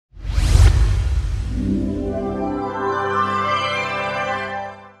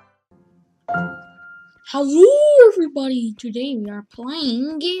Hello everybody, today we are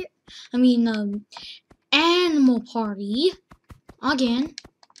playing Animal Party again.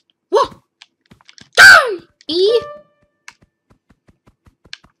 Whoa! Die! E!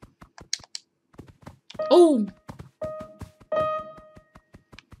 Oh!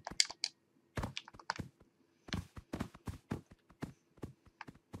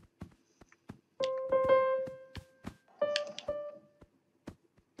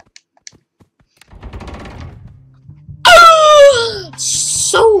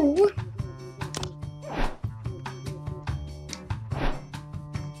 So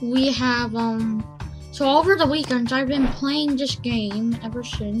we have so over the weekends I've been playing this game ever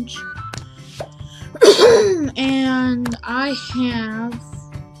since and I have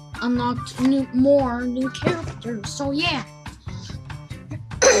unlocked more new characters, so yeah.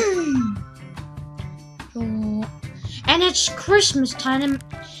 And it's Christmas time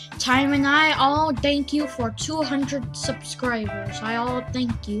and I all thank you for 200 subscribers. I all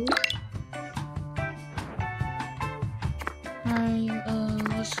thank you. Alright,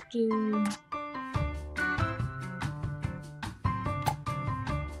 let's do...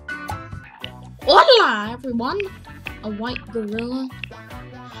 Hola, everyone! A white gorilla.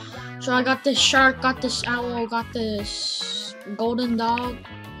 So I got this shark, got this owl, got this golden dog,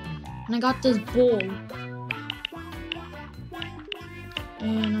 and I got this bull.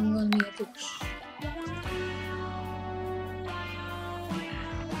 And I'm gonna make a goose.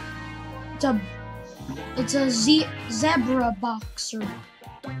 It's a zebra boxer.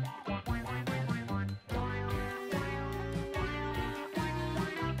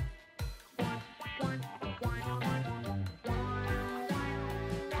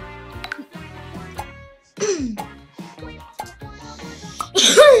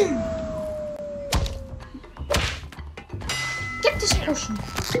 Get this potion.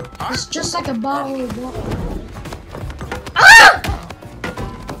 It's just like a bottle of water. Ah!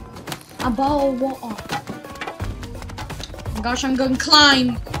 A bottle of water. Oh my gosh, I'm going to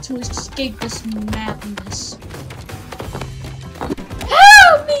climb to escape this madness.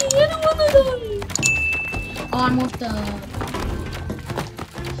 Help me! I don't want to die. Oh, I'm with the...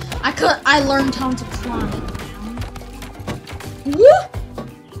 I learned how to climb. Woo!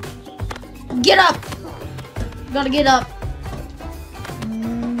 Get up! Gotta get up.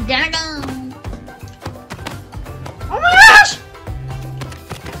 Gotta go. Oh my gosh!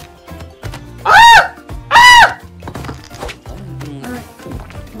 Ah! Ah! Alright.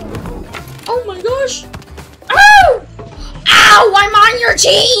 Oh my gosh! Ow! Ow! I'm on your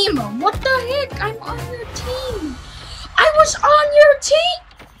team! What the heck? I'm on your team! I was on your team!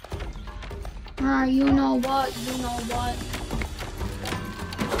 Alright, you know what? You know what?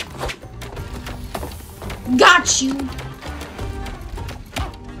 Got you!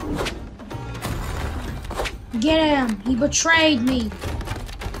 Get him! He betrayed me!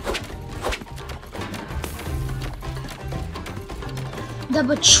 The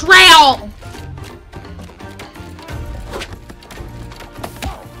betrayal!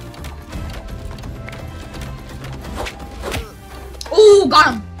 Ooh,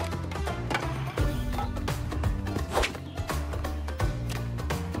 got him!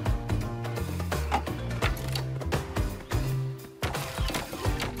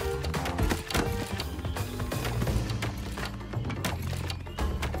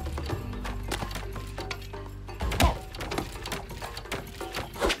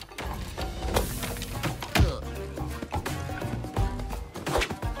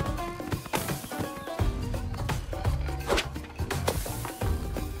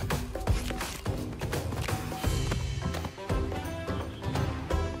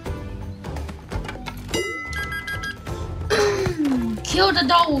 Kill the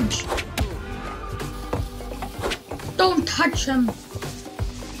doge! Don't touch him!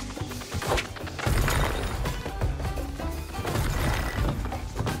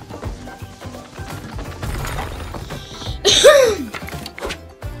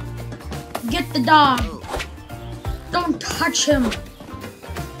 Get the dog! Don't touch him!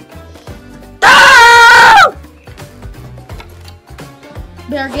 No!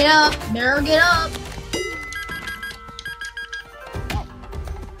 Better get up! Better get up!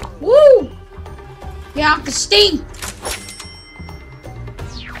 Woo! Get out the steam!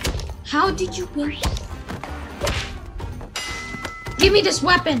 How did you win? Give me this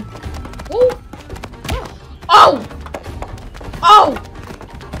weapon! Ooh! Oh! Oh!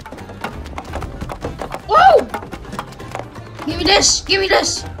 Woo! Give me this! Give me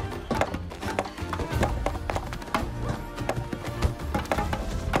this!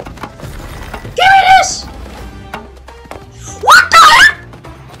 Give me this! What the heck?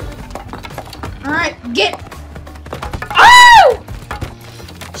 Alright, get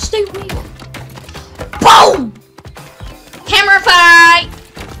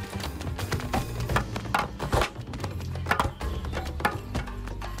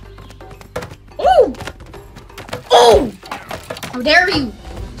How dare you?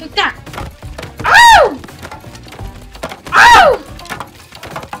 Take that. Ow! Ow!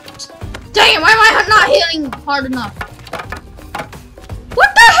 Dang it, why am I not hitting hard enough?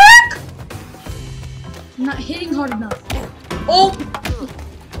 What the heck? I'm not hitting hard enough. Oh!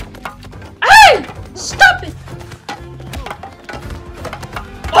 Hey! Stop it!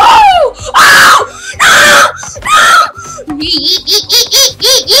 Oh! Oh! No! No!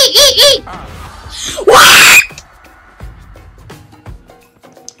 What?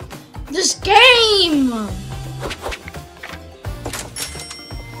 This game!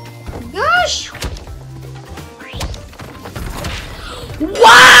 Gosh!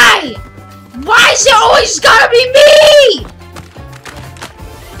 Why? Why is it always gotta be me?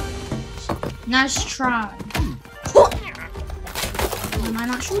 Nice try. Am I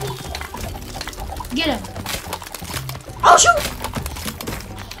not shooting? Get him. Oh, shoot!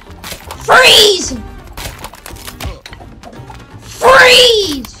 Freeze!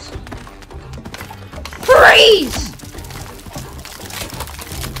 Freeze! Freeze!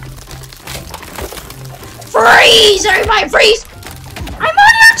 Freeze! Everybody freeze! I'm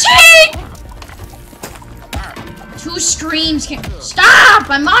on your team! Two screams can't stop!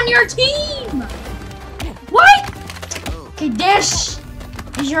 I'm on your team! What? Okay, this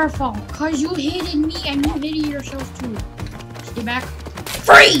is your fault. Cause you hated me and you hated yourself too. Stay back.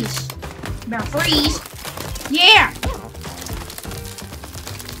 Freeze! You better freeze. Yeah!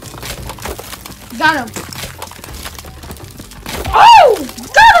 Got him. Oh!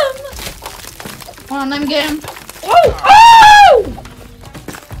 Got him! Hold on, let me get him. Oh! Oh!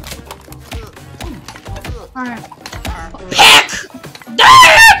 Alright. Pick!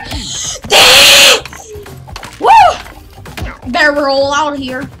 Woo! Better roll out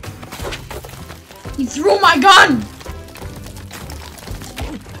here. He threw my gun!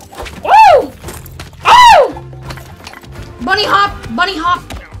 Oh! Oh! Bunny hop! Bunny hop!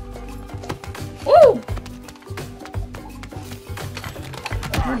 Ooh!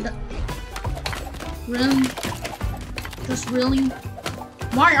 Really? Just really?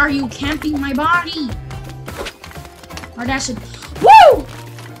 Why are you camping my body? Or that's it. Woo!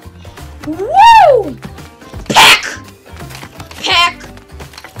 Woo! Pick! Pick!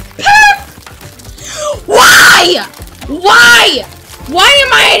 Pick! Why? Why? Why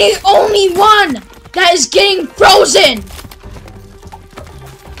am I the only one that is getting frozen?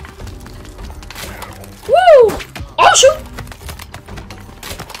 Woo! Oh shoot!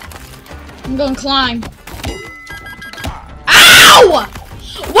 I'm gonna climb. Ow!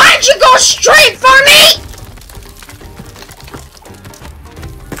 Why'd you go straight for me?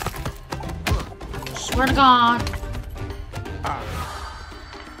 Swear to God.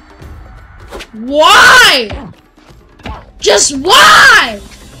 Why? Just why?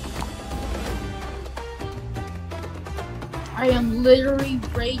 I am literally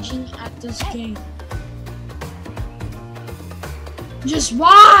raging at this game. Just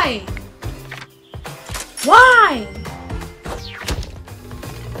why? Why?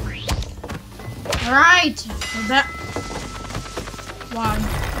 Alright. Why?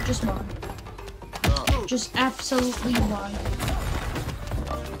 Just why? Just absolutely why?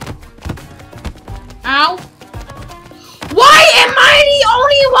 Ow. Why am I the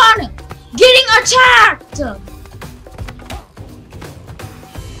only one getting attacked?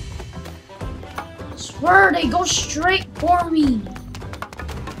 I swear they go straight for me.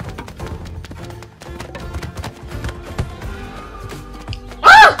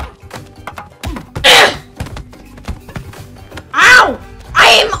 Ow! I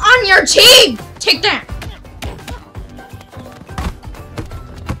am on your team! Take that!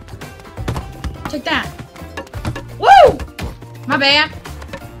 Take that. Woo! My bad.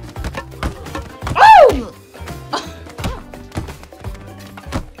 Oh!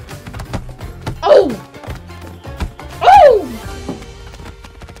 Oh! Oh!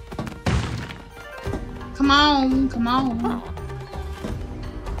 Come on, come on.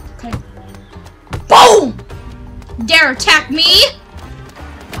 Okay. Boom! Dare attack me?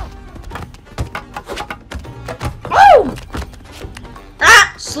 Oh!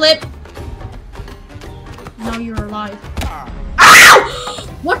 Ah! Slip. Now you're alive. Ow!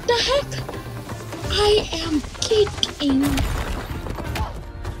 What the heck? I am kicking.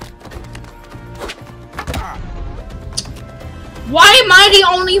 Why am I the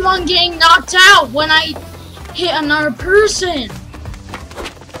only one getting knocked out when I hit another person?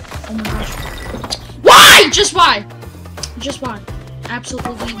 Oh my gosh. Why? Just why? Just why?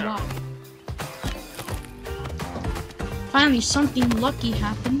 Absolutely why? Finally, something lucky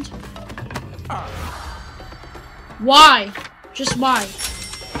happened. Why? Just why?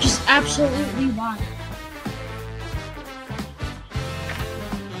 Just absolutely why?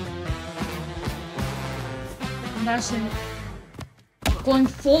 That's it. Going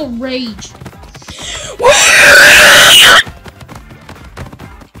full rage.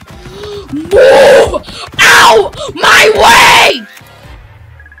 Move out my way!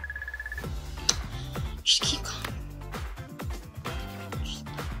 Just keep calm.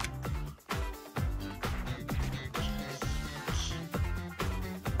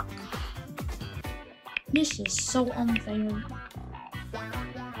 This is so unfair.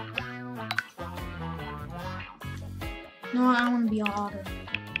 No, I want to be an otter.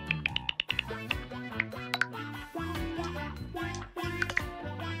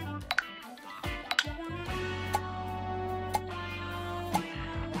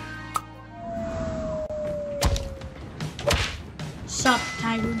 Sup,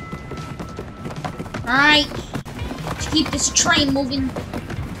 tiger? Alright. Let's keep this train moving.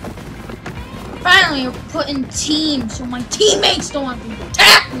 Finally, we're putting teams so my teammates don't have to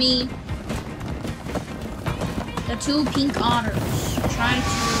attack me. The two pink otters try to.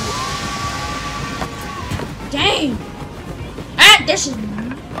 Dang! Ah, this is.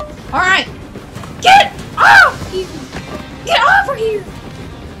 Alright! Get off here! Get over here!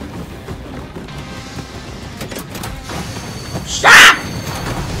 Stop!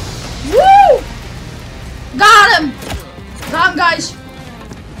 Woo! Got him! Got him, guys!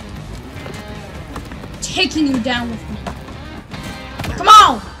 Taking you down with me. Come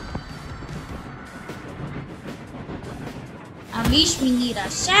on! At least we need a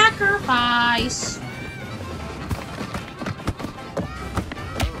sacrifice.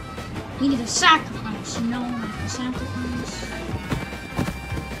 We need a sacrifice, you know, like a sacrifice.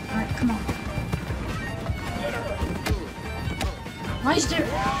 Alright, come on. Why is there...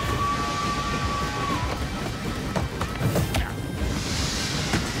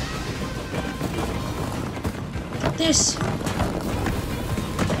 Get this.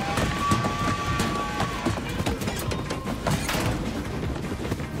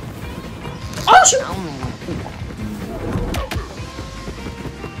 Oh, shoot!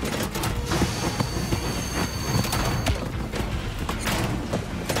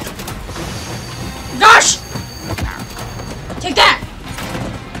 Gosh! Take that!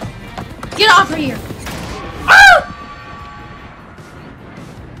 Get off of here! Ah!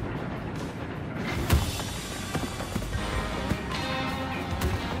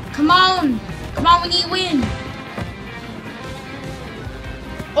 Come on! Come on, we need to win!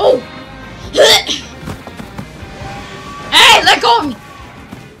 Oh! Hey, let go of me!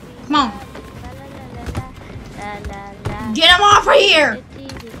 Come on. Get him off of here!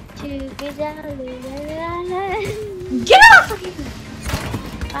 Get off of here!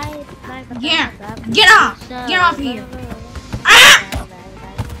 Yeah, get off! Get off of here! Ah!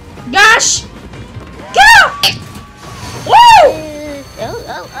 Gosh! Get off! Woo!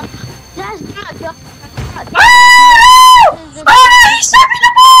 Oh! He's stopping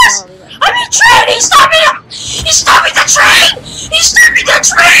the bus! I'm in train! He's stopping it! He's stopping the train! He's stopping the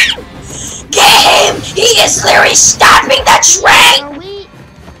train! Get him! He is literally stopping the train!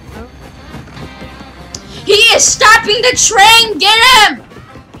 He is stopping the train! Get him!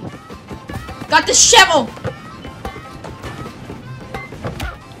 Got the shovel!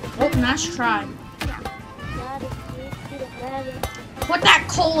 Oh, nice try. Put that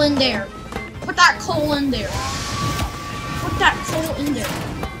coal in there. Put that coal in there. Put that coal in there.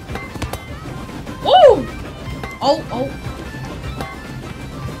 Oh! Oh, oh.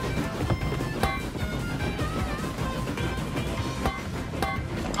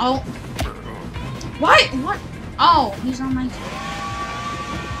 Oh. What? What? Oh, he's on my team.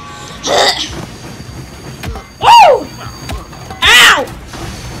 Oh! Ow!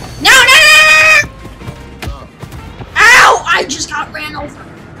 No, no, no, no! Ow! I just got ran over.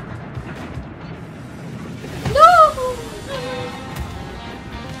 No!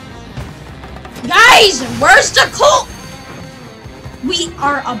 Guys, where's the coal? We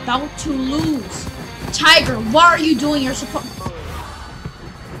are about to lose. Tiger, what are you doing? You're supposed.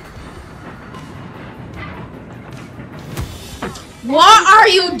 What are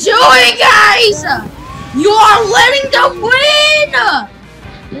you doing, guys? You are letting them win!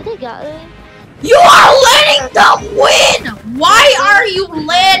 You are letting them win! Why are you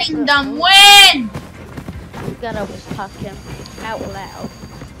letting them win? You gotta talk him out loud.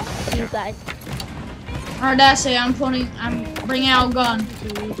 You guys. Alright, that's it. I'm bringing out a gun.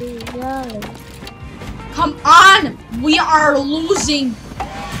 Come on! We are losing.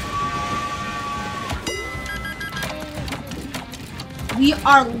 We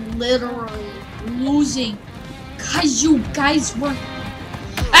are literally losing. Cause you guys were.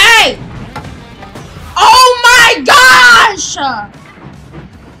 Hey! Oh my gosh!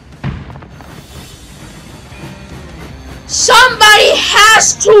 Somebody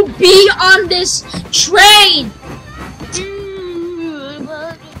has to be on this train!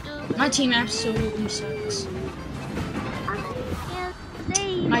 My team absolutely sucks.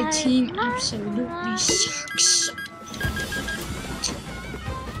 My team absolutely sucks.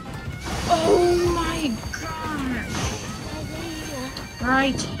 Oh my gosh.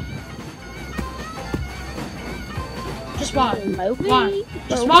 Right. Just why? Why?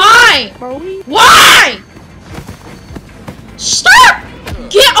 Just why? Why? Stop!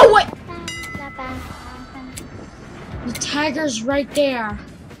 Get away! The tiger's right there,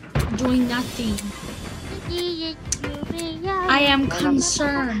 doing nothing. I am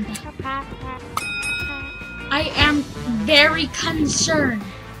concerned. I am very concerned.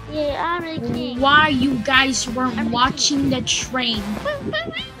 Why you guys weren't watching the train?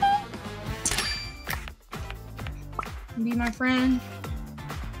 Be my friend.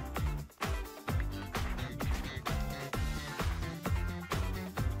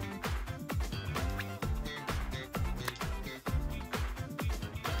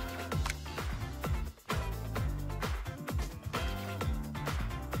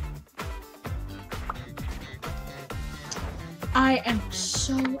 I am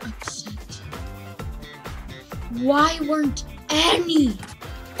so upset. Why weren't any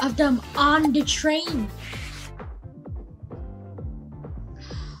of them on the train?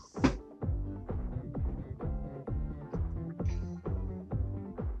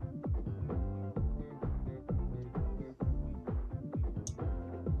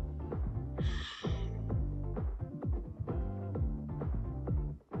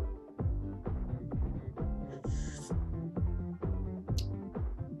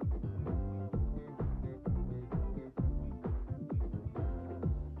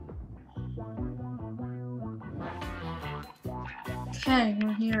 Okay,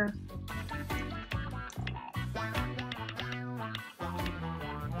 we're here.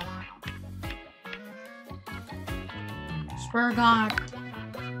 Swear to God.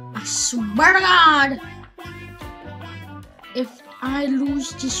 I swear to God. If I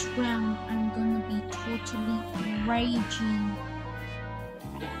lose this round, I'm gonna be totally raging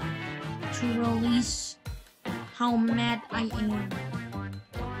to release how mad I am.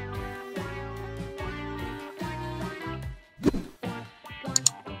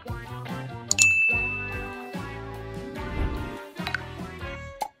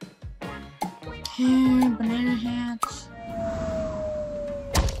 Banana hats.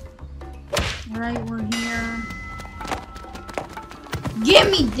 Right, we're here. Give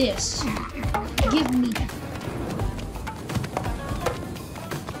me this. Give me that.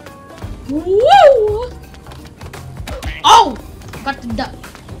 Woo! Oh! Got the duck.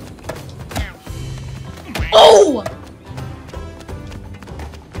 Oh!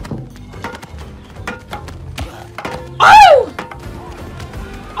 Oh!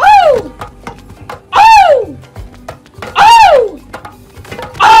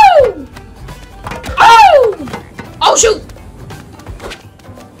 Oh shoot!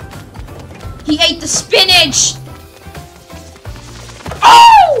 He ate the spinach!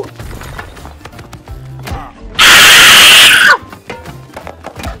 Oh! Ah!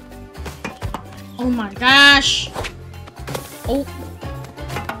 Oh my gosh! Oh.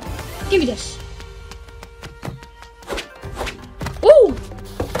 Give me this. Ooh!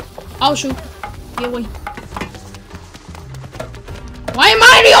 Oh shoot. Get away. Why am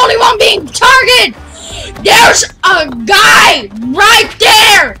I the only one being targeted? There's a guy right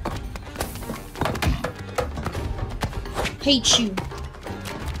there! Hate you.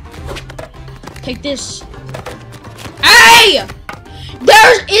 Take this. Hey!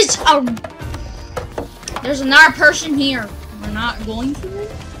 There's another person here. We're not going for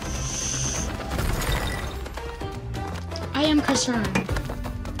it? I am concerned.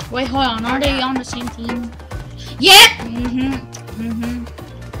 Wait, hold on. Are they on the same team? Yeah!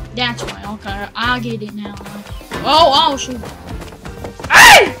 That's why. Okay, I get it now. Oh, shoot.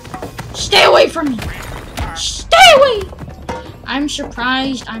 Hey! Stay away from me. Stay away! I'm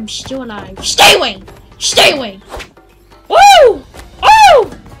surprised I'm still alive. Stay away! Stay away! Woo!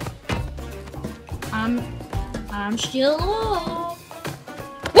 Oh! I'm still alive.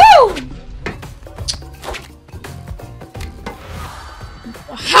 Woo!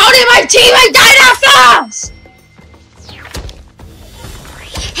 How did my teammate die that fast?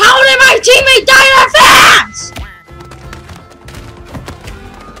 How did my teammate die that fast?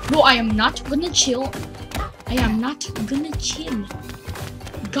 No, I am not gonna chill. I am not gonna chill.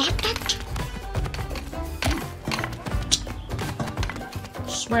 Got that?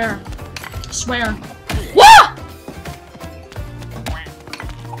 Swear. Swear. Whoa!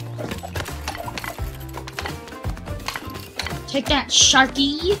 Take that,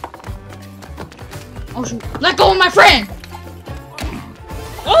 Sharky. Oh shoot. Let go of my friend!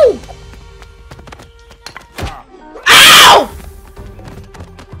 Oh! Ow!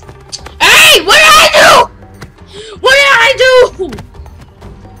 Hey! What did I do? What did I do?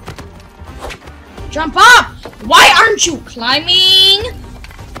 Jump up! Why aren't you climbing?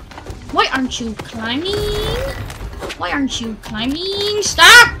 Why aren't you climbing? Why aren't you climbing?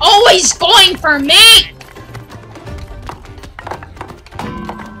 Stop always going for me!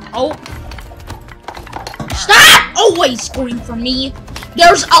 Oh. Stop always going for me.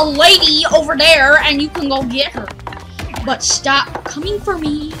 There's a lady over there and you can go get her. But stop coming for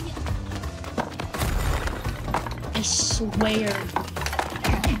me. I swear.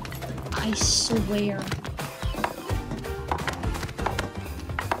 I swear.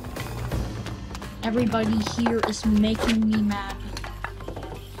 Everybody here is making me mad.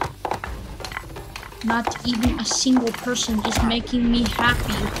 Not even a single person is making me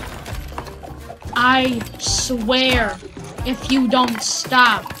happy. I swear, if you don't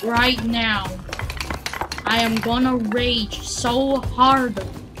stop right now, I am gonna rage so hard.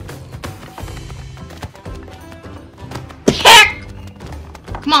 Peck!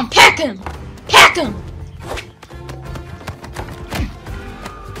 Come on, peck him! Peck him!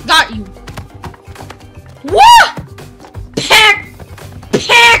 Got you. What? Peck!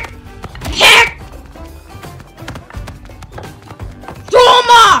 Peck! Peck! Throw him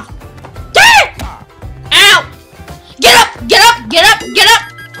off! Get it! Ow! Get up! Get up! Get up! Get up!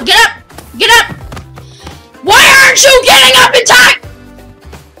 Get up! Get up! Why aren't you getting up in time?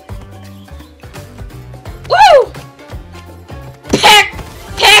 Woo! Peck!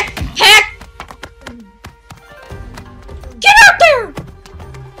 Peck! Peck! Get out there!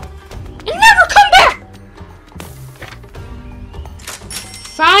 And never come back!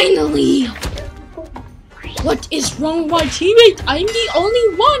 Finally! What is wrong with my teammate? I'm the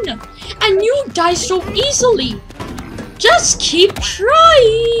only one! And you die so easily! Just keep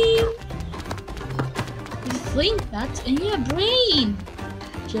trying! You think that's in your brain.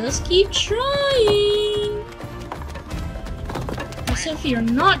 Just keep trying! As if you're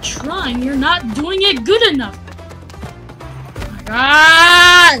not trying, you're not doing it good enough! Oh my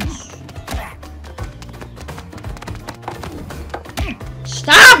gosh!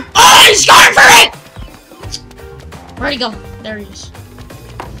 Stop! Oh, he's going for it! Where'd he go? There he is.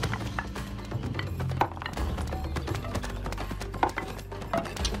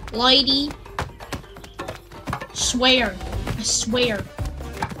 Lady. Swear. I swear.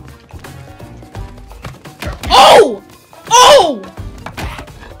 Oh! Oh!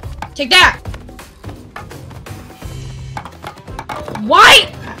 Take that!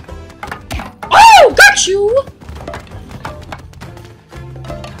 Why? Oh! Got you!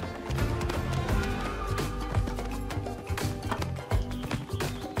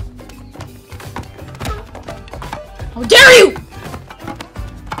 How dare you!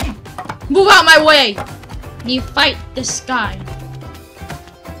 Move out my way! You fight this guy.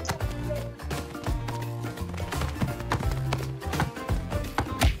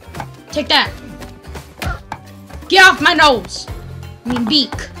 Take that! Get off my nose! I mean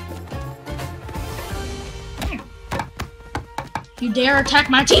beak. You dare attack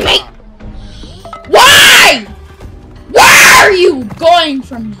my teammate? Why? Where are you going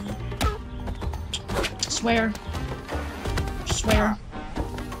from me? Swear. Swear.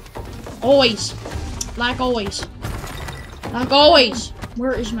 Always. Like always. Like always.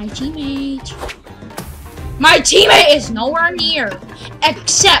 Where is my teammate? My teammate is nowhere near.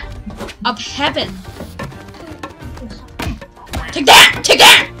 Except up heaven. Take that! Take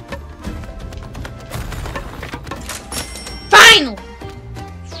that! Finally!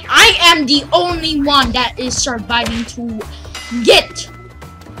 I am the only one that is surviving to get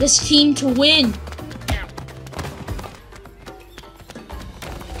this team to win.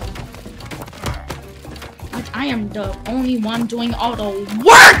 I am the only one doing all the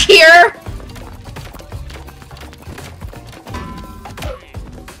work here!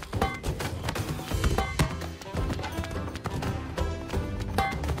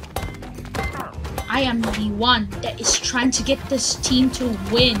 I am the one that is trying to get this team to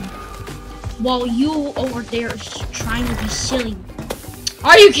win, while you over there is trying to be silly.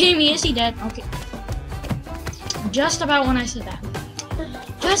 Are you kidding me? Is he dead? Okay. Just about when I said that.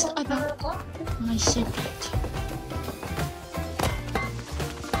 Just about when I said that.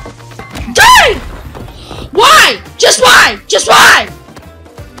 Die! Why? Just why? Just why?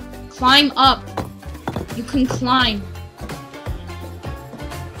 Climb up. You can climb.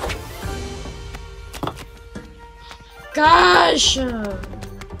 Gosh.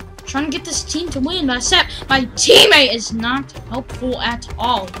 Trying to get this team to win, but except my teammate is not helpful at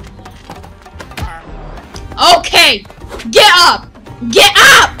all. Okay, get up! Get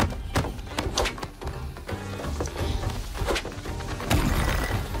up!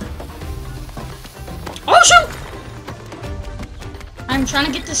 Oh shoot! I'm trying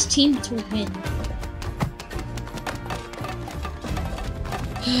to get this team to win.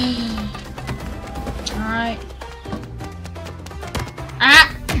 Alright.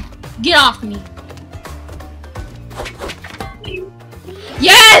 Ah! Get off me.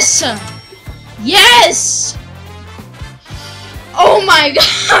 Yes! Yes! Oh my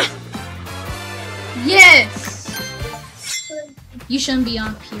god! Yes! You shouldn't be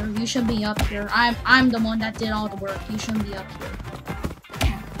up here. You should be up here. I'm the one that did all the work. You shouldn't be up here.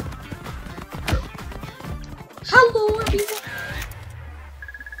 Hello everyone.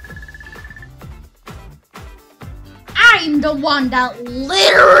 I'm the one that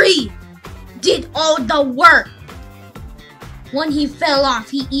literally did all the work. When he fell off,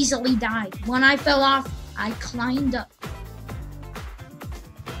 he easily died. When I fell off, I climbed up.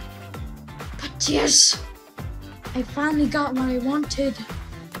 But yes, I finally got what I wanted.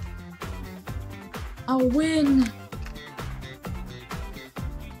 A win.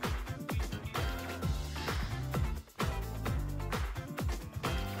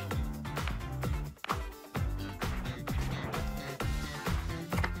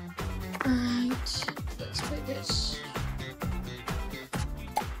 Alright, let's play this.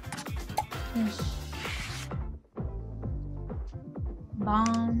 Yes.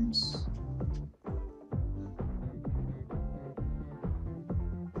 Bombs.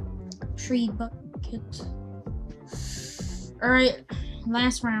 Tree bucket. Alright,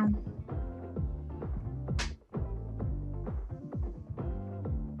 last round.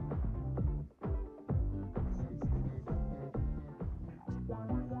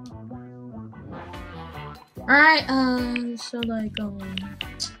 Alright, so like,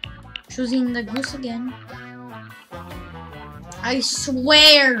 choosing the goose again. I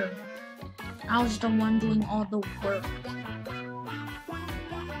swear, I was the one doing all the work.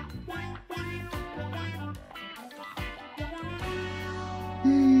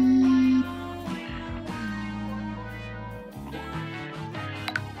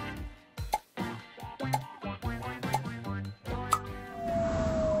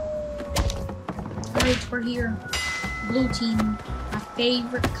 Alright, we're here. Blue team, my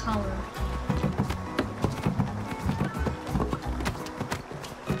favorite color.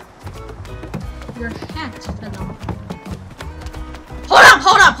 Your hat fell off. Hold up,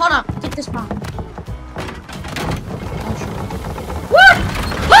 hold up, hold up! Get this bomb. Oh shoot. What?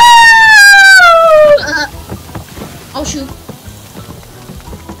 Oh shoot.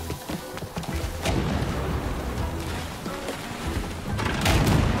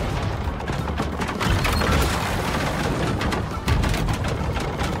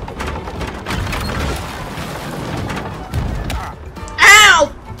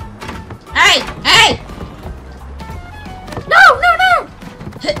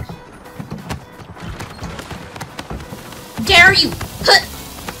 Dare you!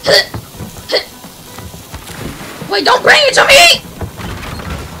 Wait, don't bring it to me!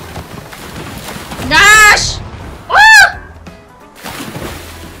 Gosh! Ah!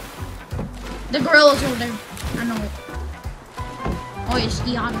 The gorilla's over there. I know it. Oh, it's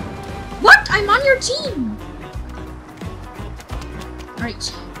Ian. What? I'm on your team!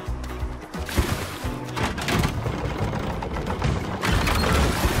 Alright.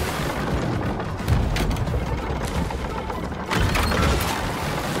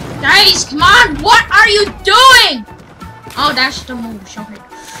 Guys, come on! What are you doing? Oh, that's the move. Okay.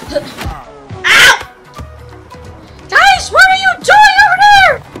 Ow! Guys, what are you doing over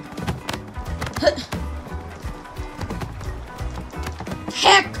there?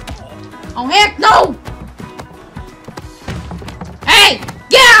 Heck! Oh, heck no! Hey,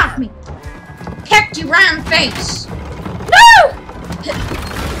 get off me! Heck you round face! No!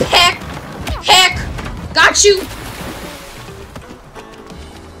 Heck! Heck! Got you!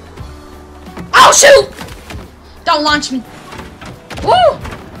 Oh shoot! Don't launch me. Woo!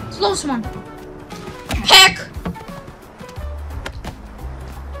 Close one. Heck!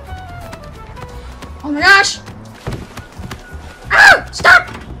 Oh my gosh! Oh! Stop!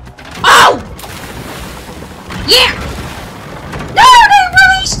 Oh! Yeah! No! They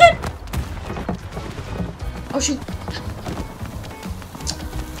released it! Oh shoot.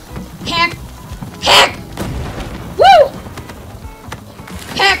 Heck! Heck! Woo!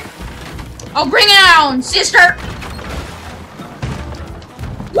 Heck! Oh, bring it on, sister!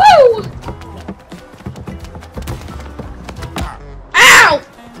 Woo! Ow!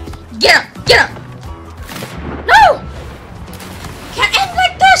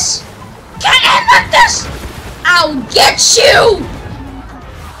 I'll get you!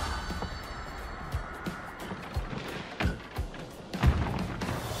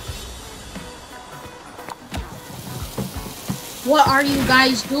 What are you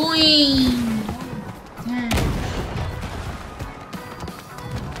guys doing?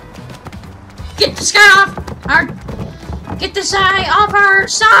 Get this guy off our... Get this guy off our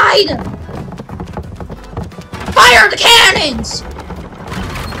side! Fire the cannons!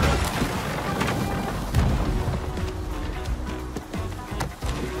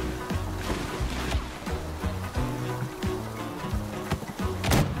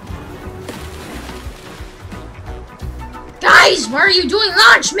 Guys, what are you doing?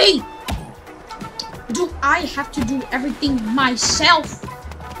 Launch me! Do I have to do everything myself?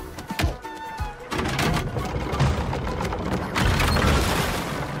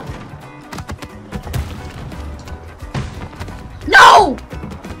 No!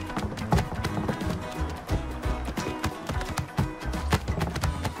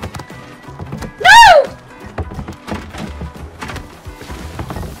 No!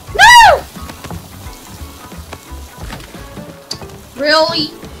 No! Really?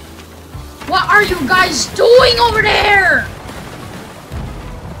 What are you guys doing over there?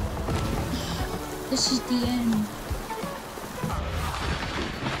 This is the end.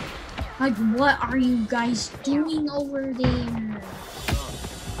 Like, what are you guys doing over there?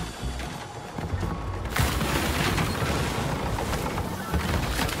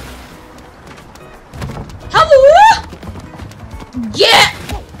 Hello? Get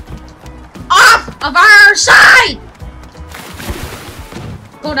off of our side!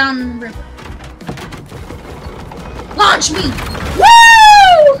 Go down the river. Launch me!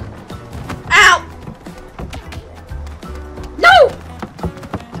 Woo! Ow! No!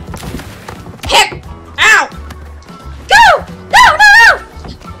 Heck! Ow! Go! No! No! No!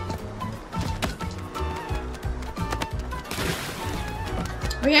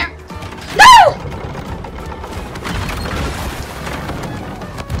 Over here. No!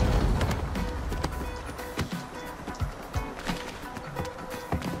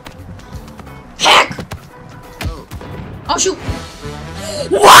 Oh shoot!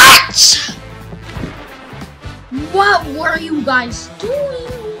 What? What were you guys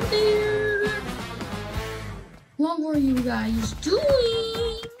doing there? What were you guys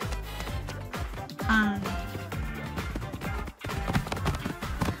doing?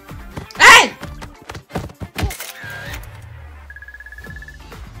 Hey!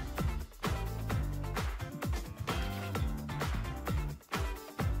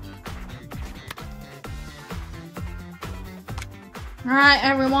 Alright,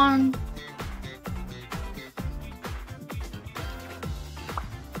 everyone.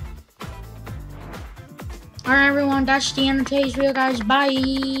 Alright, everyone. That's the end of today's video, guys.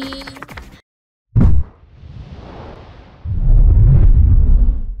 Bye.